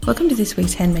Welcome to this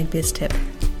week's Handmade Biz Tip.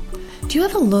 Do you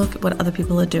ever look at what other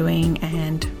people are doing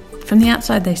and from the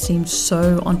outside they seem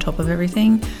so on top of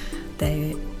everything?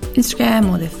 Their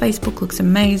Instagram or their Facebook looks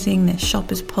amazing, their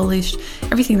shop is polished,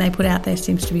 everything they put out there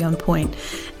seems to be on point,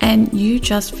 and you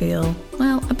just feel,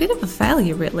 well, a bit of a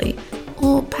failure really.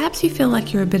 Or perhaps you feel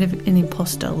like you're a bit of an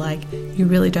imposter, like you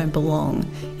really don't belong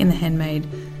in the handmade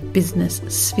business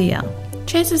sphere.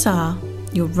 Chances are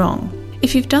you're wrong.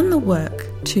 If you've done the work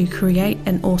to create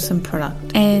an awesome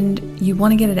product and you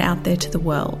want to get it out there to the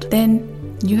world,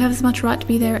 then you have as much right to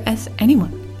be there as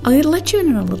anyone. I'll let you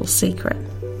in on a little secret.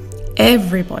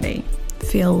 Everybody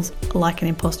feels like an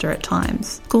imposter at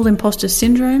times. It's called imposter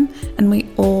syndrome, and we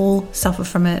all suffer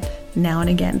from it now and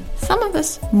again. Some of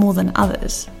us more than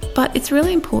others. But it's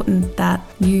really important that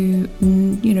you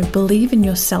believe in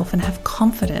yourself and have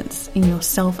confidence in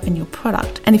yourself and your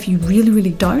product. And if you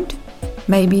really don't,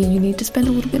 maybe you need to spend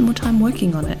a little bit more time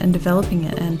working on it and developing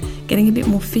it and getting a bit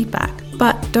more feedback.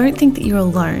 But don't think that you're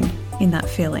alone in that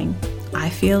feeling. I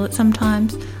feel it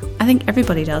sometimes. I think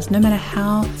everybody does. No matter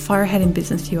how far ahead in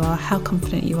business you are, how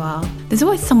confident you are, there's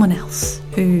always someone else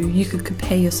who you could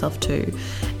compare yourself to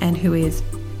and who is,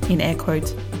 in air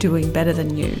quotes, doing better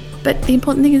than you. But the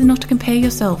important thing is not to compare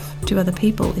yourself to other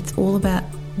people. It's all about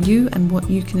you and what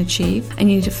you can achieve, and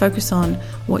you need to focus on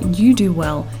what you do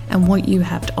well and what you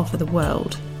have to offer the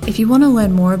world. If you want to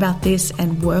learn more about this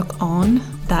and work on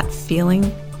that feeling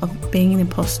of being an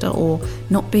imposter or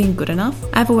not being good enough,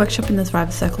 I have a workshop in the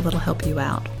Thriver Circle that'll help you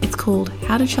out. It's called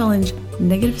How to Challenge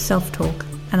Negative Self-Talk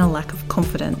and a Lack of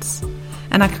Confidence.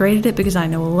 And I created it because I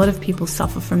know a lot of people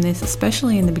suffer from this,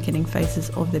 especially in the beginning phases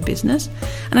of their business.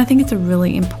 And I think it's a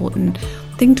really important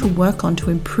thing to work on to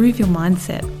improve your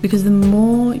mindset, because the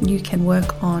more you can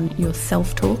work on your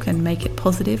self-talk and make it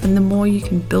positive, and the more you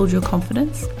can build your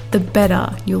confidence, the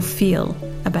better you'll feel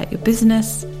about your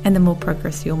business and the more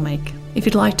progress you'll make. If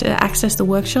you'd like to access the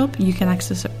workshop, you can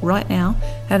access it right now.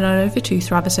 Head on over to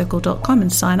thrivercircle.com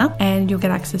and sign up, and you'll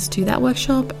get access to that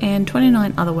workshop and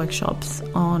 29 other workshops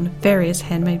on various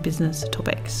handmade business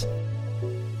topics.